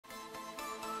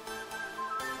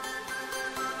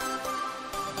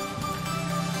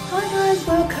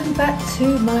welcome back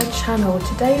to my channel.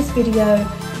 Today's video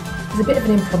is a bit of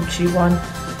an impromptu one.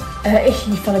 If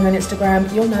you follow me on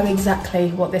Instagram, you'll know exactly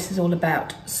what this is all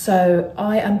about. So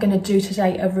I am going to do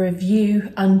today a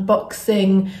review,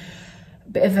 unboxing,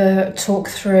 bit of a talk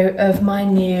through of my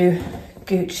new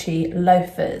Gucci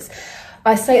loafers.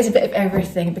 I say it's a bit of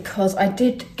everything because I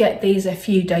did get these a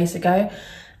few days ago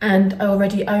and I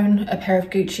already own a pair of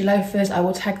Gucci loafers. I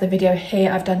will tag the video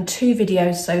here. I've done 2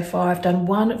 videos so far. I've done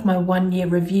one of my 1-year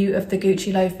review of the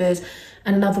Gucci loafers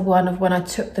and another one of when I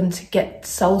took them to get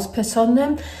soles put on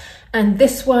them. And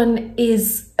this one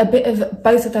is a bit of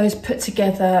both of those put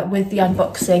together with the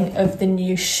unboxing of the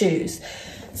new shoes.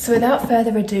 So without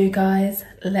further ado, guys,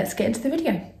 let's get into the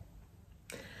video.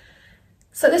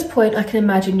 So at this point, I can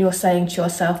imagine you're saying to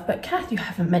yourself, but Kath, you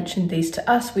haven't mentioned these to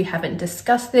us. We haven't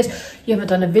discussed this. You haven't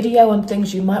done a video on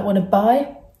things you might want to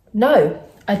buy. No,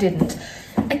 I didn't.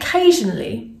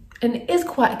 Occasionally, and it is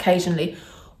quite occasionally,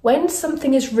 when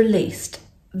something is released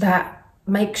that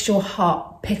makes your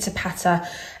heart pitter-patter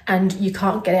and you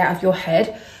can't get it out of your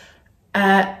head,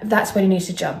 that's when you need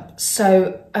to jump.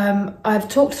 So I've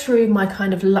talked through my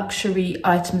kind of luxury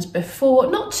items before,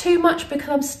 not too much because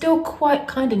I'm still quite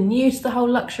kind of new to the whole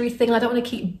luxury thing. I don't want to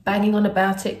keep banging on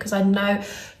about it because I know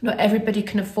not everybody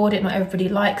can afford it, not everybody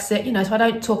likes it, you know, so I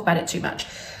don't talk about it too much.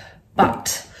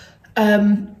 But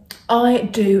I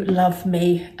do love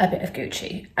me a bit of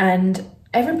Gucci, and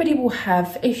everybody will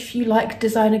have, if you like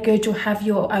designer goods, you'll have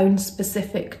your own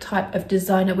specific type of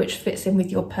designer which fits in with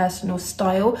your personal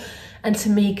style. And to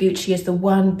me, Gucci is the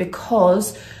one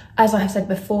because, as I have said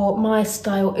before, my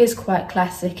style is quite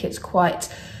classic. It's quite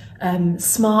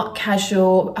smart,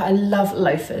 casual. I love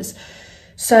loafers.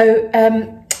 So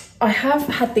I have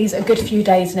had these a good few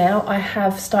days now. I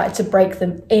have started to break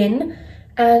them in,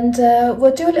 and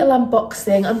we'll do a little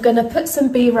unboxing. I'm going to put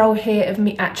some B-roll here of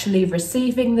me actually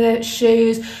receiving the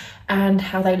shoes and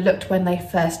how they looked when they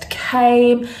first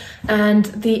came, and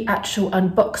the actual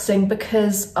unboxing,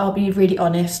 because I'll be really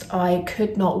honest, I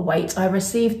could not wait. I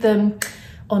received them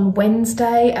on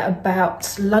Wednesday at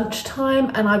about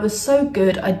lunchtime and I was so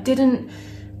good I didn't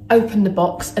open the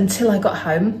box until I got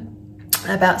home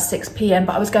about 6 p.m,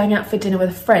 but I was going out for dinner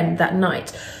with a friend that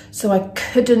night, so I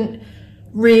couldn't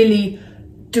really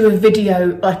do a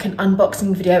video, like an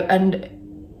unboxing video, and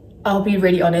I'll be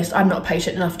really honest, I'm not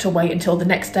patient enough to wait until the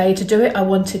next day to do it. I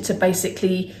wanted to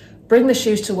basically bring the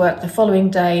shoes to work the following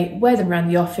day, wear them around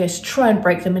the office, try and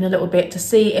break them in a little bit to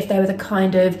see if they were the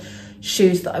kind of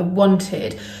shoes that I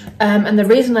wanted. And the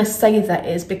reason I say that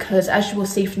is because, as you will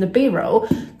see from the B-roll,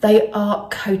 they are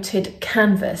coated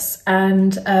canvas,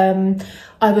 and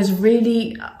I was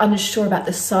really unsure about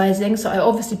the sizing, so I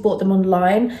obviously bought them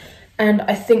online. And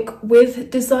I think with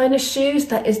designer shoes,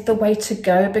 that is the way to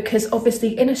go, because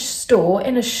obviously in a store,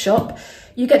 in a shop,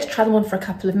 you get to try them on for a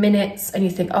couple of minutes and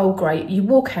you think, oh great, you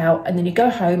walk out and then you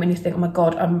go home and you think, oh my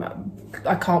God,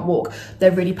 I can't walk. They're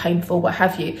really painful, what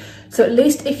have you. So at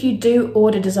least if you do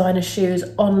order designer shoes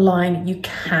online, you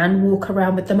can walk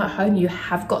around with them at home. You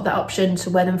have got that option to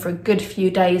wear them for a good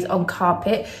few days on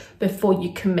carpet before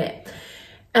you commit.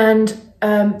 And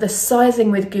the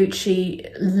sizing with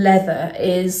Gucci leather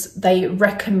is they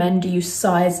recommend you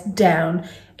size down,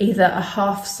 either a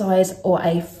half size or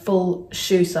a full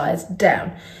shoe size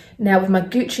down. Now with my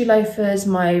Gucci loafers,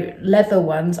 my leather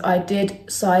ones, I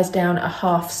did size down a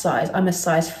half size. I'm a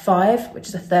size 5, which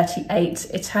is a 38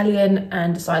 Italian,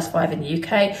 and a size 5 in the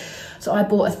UK. So I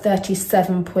bought a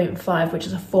 37.5, which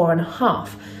is a 4.5.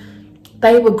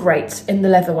 They were great in the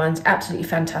leather ones, absolutely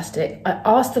fantastic. I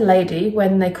asked the lady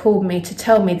when they called me to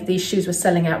tell me that these shoes were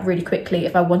selling out really quickly.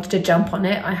 If I wanted to jump on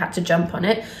it, I had to jump on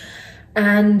it.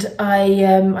 And I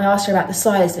asked her about the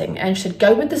sizing, and she said,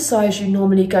 go with the size you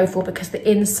normally go for because the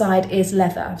inside is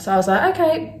leather. So I was like,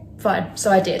 okay, fine. So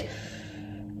I did.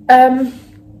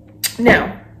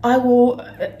 Now, I will,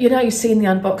 you know, you've seen the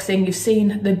unboxing, you've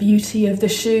seen the beauty of the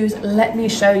shoes. Let me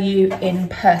show you in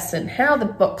person how the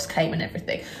box came and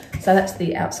everything. So that's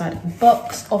the outside of the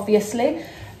box, obviously.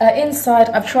 Inside,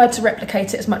 I've tried to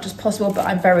replicate it as much as possible, but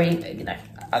I'm very, you know,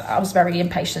 I was very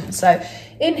impatient. So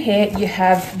in here you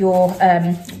have your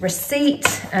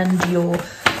receipt and your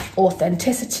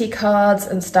authenticity cards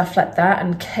and stuff like that,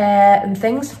 and care and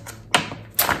things.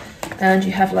 And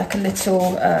you have like a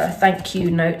little thank you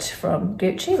note from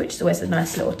Gucci, which is always a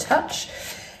nice little touch.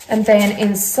 And then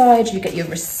inside you get your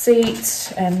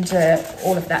receipt and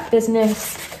all of that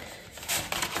business.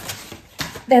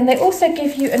 Then they also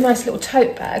give you a nice little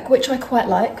tote bag, which I quite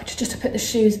like, which is just to put the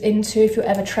shoes into if you're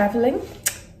ever traveling.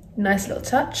 Nice little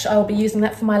touch. I'll be using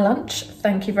that for my lunch.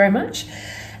 Thank you very much.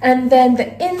 And then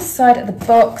the inside of the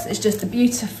box is just a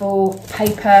beautiful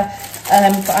paper,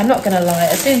 but I'm not gonna lie,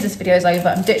 as soon as this video is over,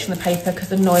 I'm ditching the paper because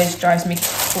the noise drives me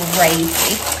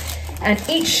crazy. And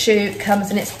each shoe comes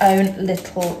in its own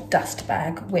little dust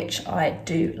bag, which I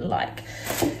do like.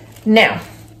 Now,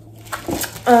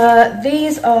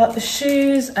 these are the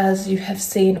shoes, as you have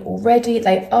seen already.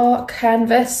 They are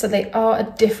canvas, so they are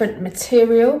a different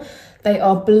material. They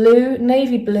are blue,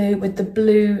 navy blue, with the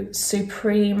blue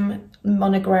Supreme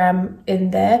monogram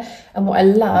in there. And what I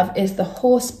love is the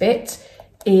horse bit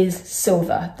is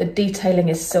silver. The detailing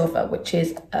is silver, which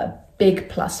is a big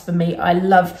plus for me. I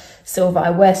love silver.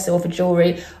 I wear silver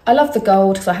jewelry. I love the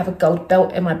gold because I have a gold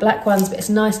belt in my black ones, but it's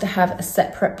nice to have a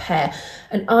separate pair.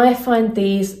 And I find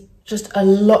these just a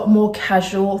lot more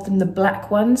casual than the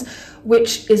black ones,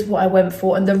 which is what I went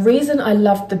for. And the reason I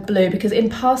loved the blue, because in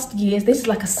past years, this is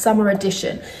like a summer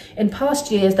edition. In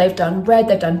past years, they've done red,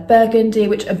 they've done burgundy,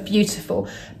 which are beautiful.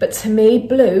 But to me,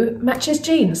 blue matches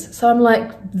jeans. So I'm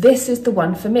like, this is the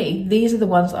one for me. These are the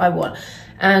ones I want.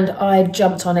 And I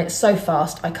jumped on it so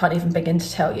fast, I can't even begin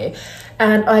to tell you.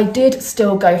 And I did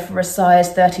still go for a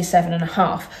size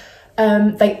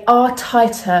 37.5. They are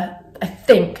tighter, I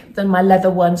think, than my leather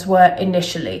ones were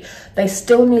initially. They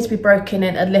still need to be broken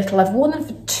in a little. I've worn them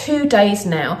for 2 days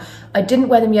now. I didn't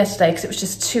wear them yesterday because it was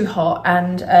just too hot,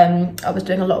 and I was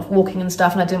doing a lot of walking and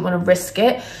stuff and I didn't want to risk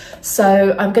it.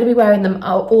 So I'm going to be wearing them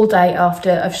all day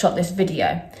after I've shot this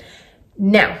video.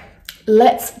 Now,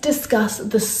 let's discuss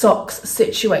the socks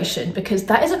situation, because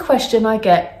that is a question I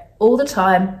get all the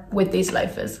time with these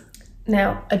loafers.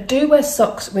 Now, I do wear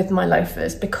socks with my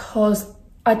loafers because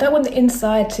I don't want the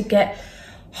inside to get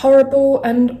horrible,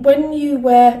 and when you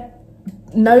wear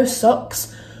no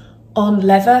socks on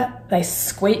leather, they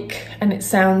squeak and it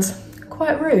sounds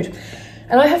quite rude.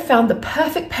 And I have found the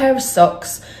perfect pair of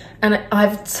socks, and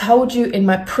I've told you in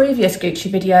my previous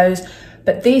Gucci videos,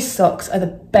 but these socks are the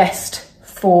best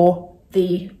for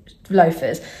the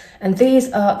loafers. And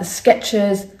these are the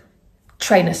Skechers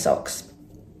trainer socks.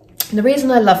 And the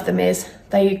reason I love them is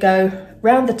they go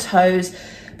round the toes,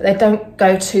 but they don't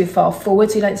go too far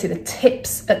forward, so you don't see the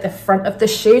tips at the front of the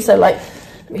shoe. So like,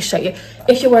 let me show you.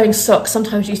 If you're wearing socks,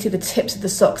 sometimes you see the tips of the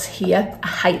socks here. I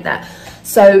hate that.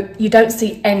 So you don't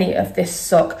see any of this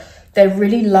sock. They're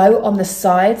really low on the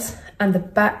sides, and the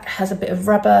back has a bit of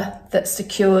rubber that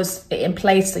secures it in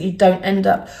place so you don't end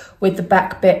up with the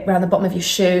back bit around the bottom of your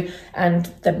shoe and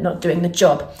them not doing the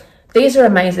job. These are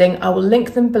amazing. I will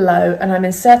link them below, and I'm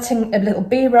inserting a little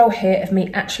B-roll here of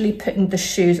me actually putting the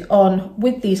shoes on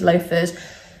with these loafers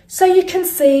so you can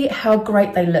see how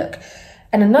great they look.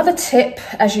 And another tip,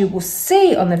 as you will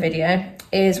see on the video,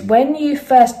 is when you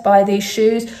first buy these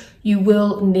shoes, you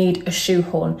will need a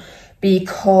shoehorn,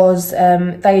 because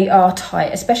they are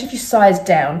tight, especially if you size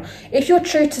down. If you're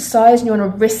true to size and you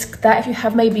want to risk that, if you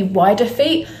have maybe wider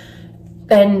feet,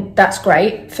 then that's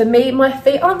great. For me, my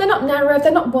feet they're not narrow,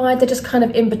 they're not wide, they're just kind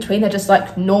of in between, they're just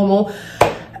like normal.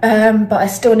 But I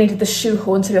still needed the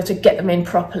shoehorn to be able to get them in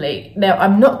properly. Now,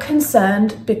 I'm not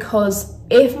concerned, because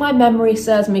if my memory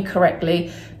serves me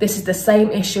correctly, this is the same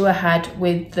issue I had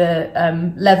with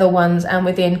the leather ones, and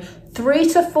within 3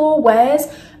 to 4 wears,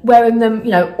 wearing them,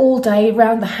 you know, all day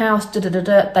around the house,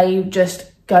 they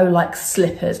just go like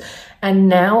slippers. And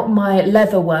now my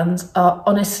leather ones are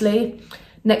honestly,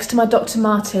 next to my Dr.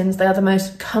 Martens, they are the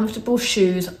most comfortable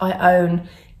shoes I own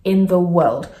in the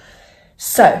world.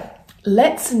 So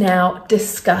let's now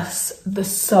discuss the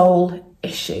sole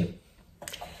issue.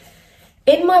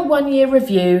 In my 1-year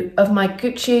review of my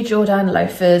Gucci Jordaan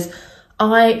Loafers,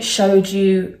 I showed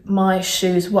you my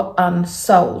shoes were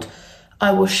unsoled.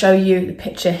 I will show you the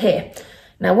picture here.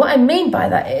 Now, what I mean by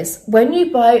that is, when you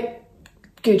buy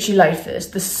Gucci loafers,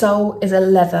 the sole is a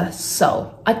leather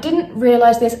sole. I didn't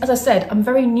realise this. As I said, I'm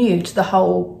very new to the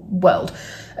whole world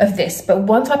of this, but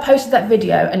once I posted that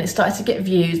video and it started to get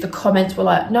views, the comments were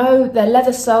like, no, they're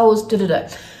leather soles,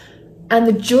 And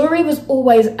the jury was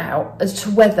always out as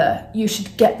to whether you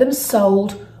should get them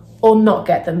sold or not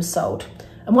get them sold.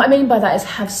 And what I mean by that is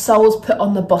have soles put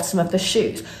on the bottom of the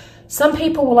shoes. Some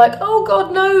people were like, oh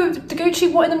God, no, the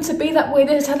Gucci wanted them to be that way.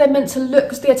 This is how they're meant to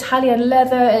look. It's the Italian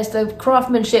leather, it's the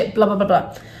craftsmanship, blah, blah, blah,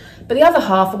 blah. But the other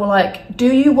half were like, do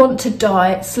you want to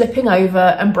die slipping over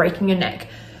and breaking your neck?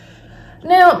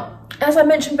 Now, as I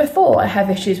mentioned before, I have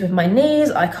issues with my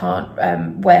knees. I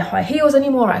can't wear high heels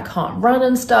anymore. I can't run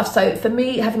and stuff. So for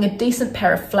me, having a decent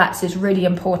pair of flats is really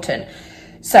important.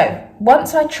 So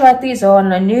once I tried these on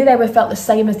and I knew they felt the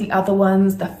same as the other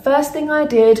ones, the first thing I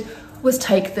did was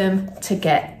take them to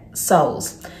get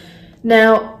soles.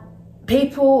 Now,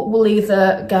 people will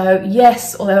either go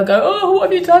yes, or they'll go, oh,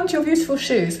 what have you done to your beautiful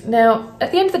shoes? Now,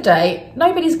 at the end of the day,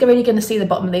 nobody's really going to see the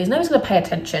bottom of these. Nobody's going to pay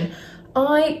attention.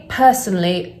 I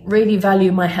personally really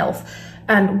value my health.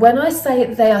 And when I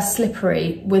say they are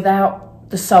slippery without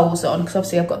the soles on, because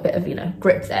obviously I've got a bit of, you know,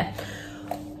 grip there,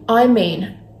 I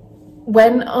mean,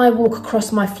 when I walk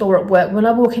across my floor at work, when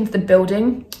I walk into the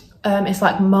building, it's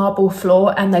like marble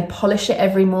floor and they polish it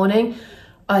every morning.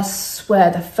 I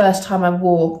swear the first time I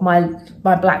wore my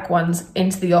black ones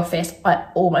into the office, I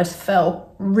almost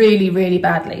fell really, really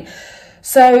badly.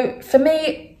 So for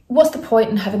me, what's the point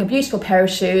in having a beautiful pair of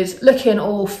shoes, looking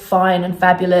all fine and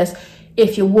fabulous,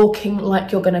 if you're walking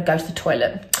like you're gonna go to the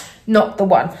toilet? Not the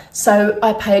one. So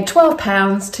I paid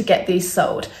 £12 to get these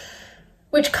sold,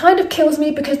 which kind of kills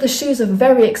me because the shoes are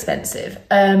very expensive.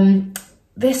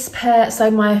 This pair, so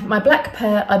my black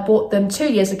pair, I bought them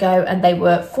 2 years ago and they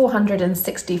were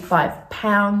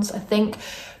 £465, I think,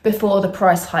 before the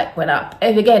price hike went up.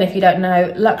 And again, if you don't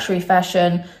know, luxury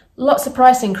fashion, lots of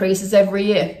price increases every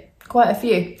year, quite a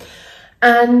few.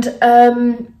 And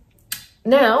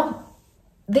now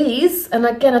these, and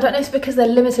again, I don't know if it's because they're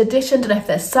limited edition, don't know if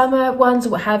they're summer ones or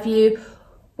what have you,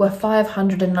 were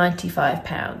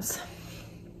 £595.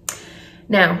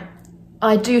 Now,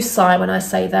 I do sigh when I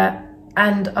say that.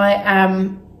 And I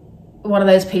am one of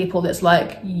those people that's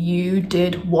like, you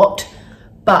did what?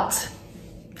 But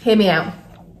hear me out.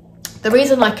 The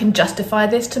reason I can justify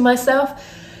this to myself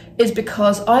is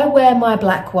because I wear my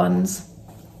black ones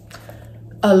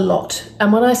a lot.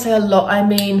 And when I say a lot, I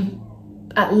mean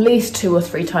at least 2 or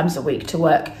 3 times a week to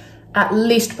work, at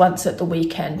least once at the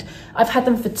weekend. I've had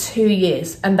them for 2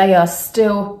 years and they are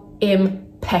still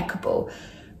impeccable.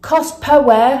 Cost per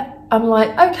wear, I'm like,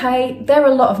 okay, they're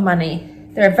a lot of money.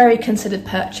 They're a very considered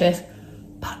purchase,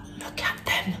 but look at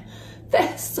them.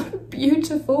 They're so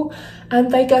beautiful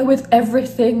and they go with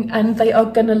everything and they are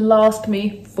gonna last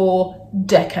me for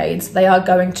decades. They are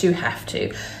going to have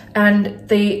to. And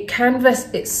the canvas,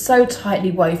 it's so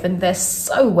tightly woven. They're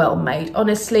so well made.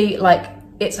 Honestly, like,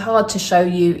 it's hard to show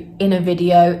you in a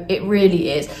video. It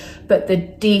really is. But the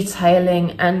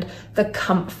detailing and the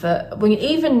comfort, I mean,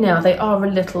 even now they are a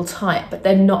little tight, but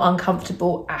they're not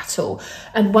uncomfortable at all.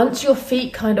 And once your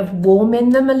feet kind of warm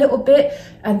in them a little bit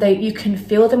and you can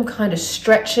feel them kind of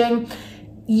stretching,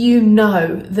 you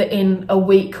know that in a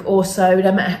week or so,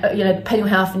 no matter, you know, depending on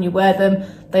how often you wear them,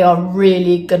 they are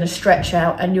really going to stretch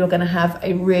out and you're going to have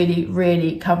a really,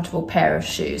 really comfortable pair of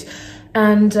shoes.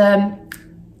 And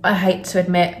I hate to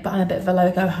admit, but I'm a bit of a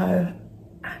logo hoe.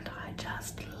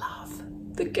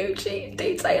 The Gucci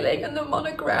detailing and the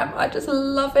monogram, I just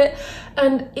love it.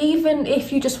 And even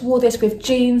if you just wore this with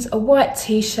jeans, a white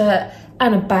t-shirt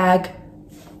and a bag,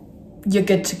 you're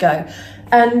good to go.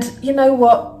 And you know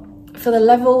what, for the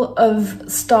level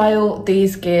of style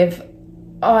these give,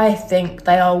 I think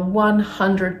they are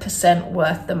 100%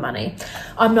 worth the money.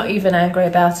 I'm not even angry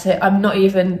about it. I'm not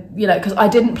even, you know, because I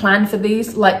didn't plan for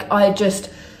these. Like, I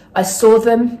saw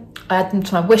them, I had them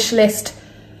to my wish list.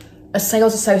 A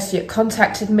sales associate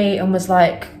contacted me and was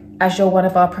like, as you're one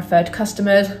of our preferred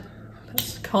customers,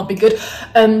 this can't be good,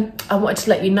 I wanted to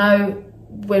let you know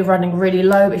we're running really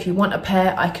low. If you want a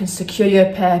pair, I can secure you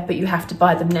a pair, but you have to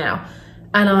buy them now.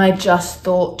 And I just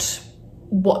thought,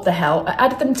 what the hell? I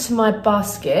added them to my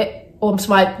basket, or to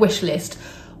my wish list,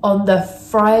 on the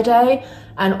Friday,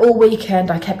 and all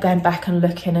weekend I kept going back and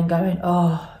looking and going,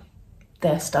 oh,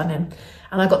 they're stunning.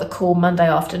 And I got the call Monday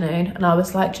afternoon and I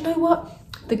was like, do you know what?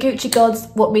 The Gucci gods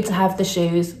want me to have the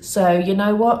shoes. So you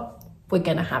know what? We're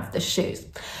gonna have the shoes.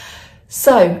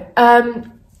 So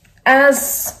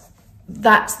as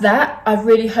that's that, I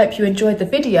really hope you enjoyed the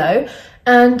video.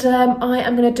 And I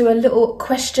am gonna do a little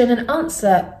question and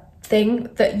answer thing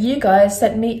that you guys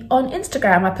sent me on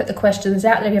Instagram. I put the questions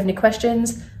out there. If you have any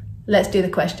questions, let's do the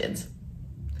questions.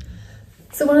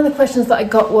 So one of the questions that I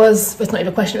got was, it's not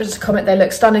even a question, it was just a comment, they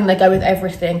look stunning, they go with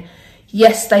everything.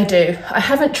 Yes, they do. I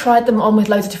haven't tried them on with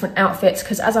loads of different outfits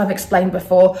because, as I've explained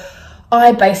before,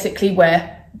 I basically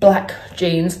wear black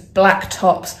jeans, black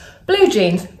tops, blue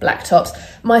jeans, black tops.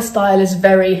 My style is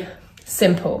very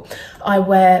simple. I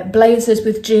wear blazers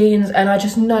with jeans, and I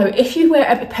just know if you wear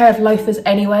a pair of loafers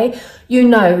anyway, you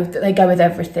know that they go with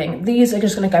everything. These are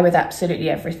just going to go with absolutely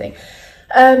everything.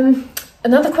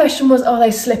 Another question was, are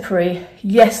they slippery?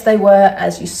 Yes, they were,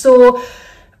 as you saw.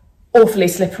 Awfully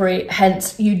slippery,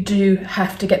 hence you do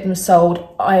have to get them sold.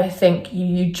 I think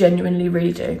you genuinely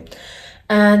really do.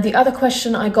 And the other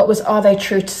question I got was, are they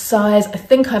true to size? I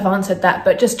think I've answered that,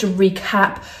 but just to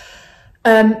recap,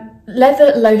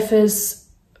 leather loafers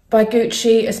by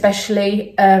Gucci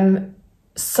especially,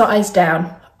 size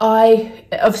down.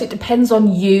 obviously it depends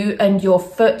on you and your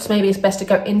foot. Maybe it's best to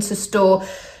go into store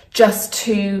just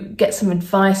to get some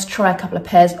advice, try a couple of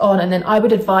pairs on, and then I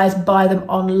would advise buy them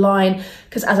online,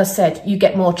 because as I said, you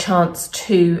get more chance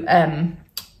to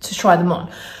try them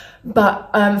on. But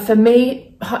for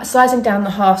me, sizing down the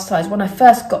half size, when I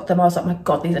first got them, I was like, my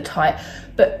God, these are tight.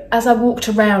 But as I walked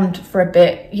around for a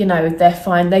bit, you know, they're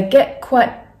fine. They get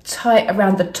quite tight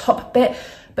around the top bit,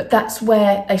 but that's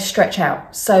where they stretch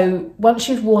out. So once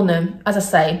you've worn them, as I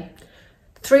say,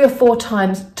 3 or 4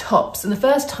 times tops. And the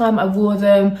first time I wore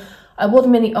them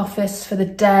in the office for the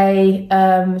day,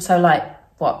 so like,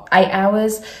 what, 8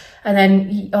 hours? And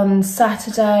then on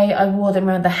Saturday, I wore them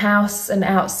around the house and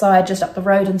outside, just up the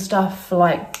road and stuff, for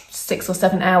like 6 or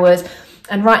 7 hours.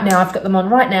 And right now, I've got them on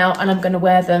right now, and I'm going to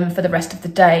wear them for the rest of the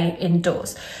day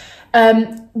indoors.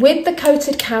 With the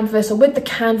coated canvas, or with the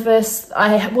canvas,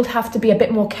 I will have to be a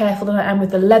bit more careful than I am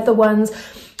with the leather ones.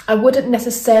 I wouldn't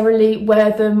necessarily wear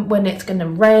them when it's going to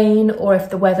rain or if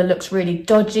the weather looks really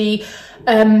dodgy.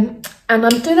 And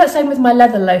I'm doing that same with my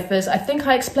leather loafers. I think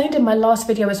I explained in my last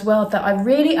video as well that I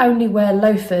really only wear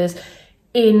loafers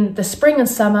in the spring and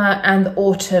summer and the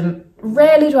autumn.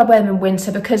 Rarely do I wear them in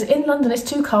winter, because in London it's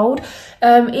too cold.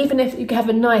 Even if you have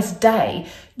a nice day,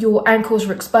 your ankles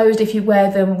are exposed if you wear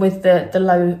them with the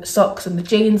low socks and the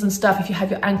jeans and stuff. If you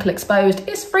have your ankle exposed,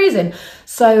 it's freezing.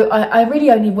 So I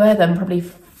really only wear them probably,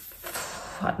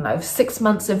 I don't know, 6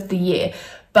 months of the year.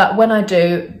 But when I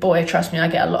do, boy, trust me, I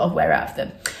get a lot of wear out of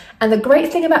them. And the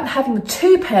great thing about having the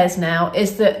 2 pairs now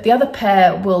is that the other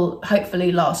pair will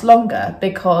hopefully last longer,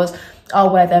 because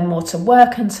I'll wear them more to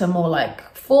work and to more like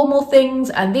formal things,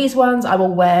 and these ones I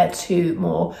will wear to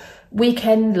more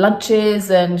weekend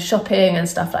lunches and shopping and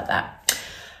stuff like that.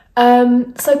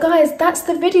 So guys, that's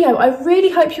the video. I really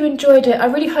hope you enjoyed it. I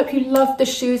really hope you love the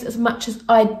shoes as much as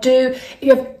I do. If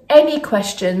you have any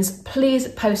questions, please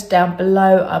post down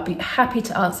below. I'll be happy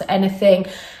to answer anything.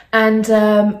 And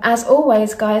as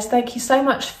always, guys, thank you so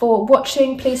much for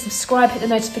watching. Please subscribe, hit the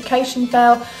notification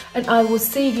bell, and I will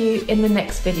see you in the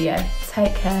next video.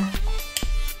 Take care.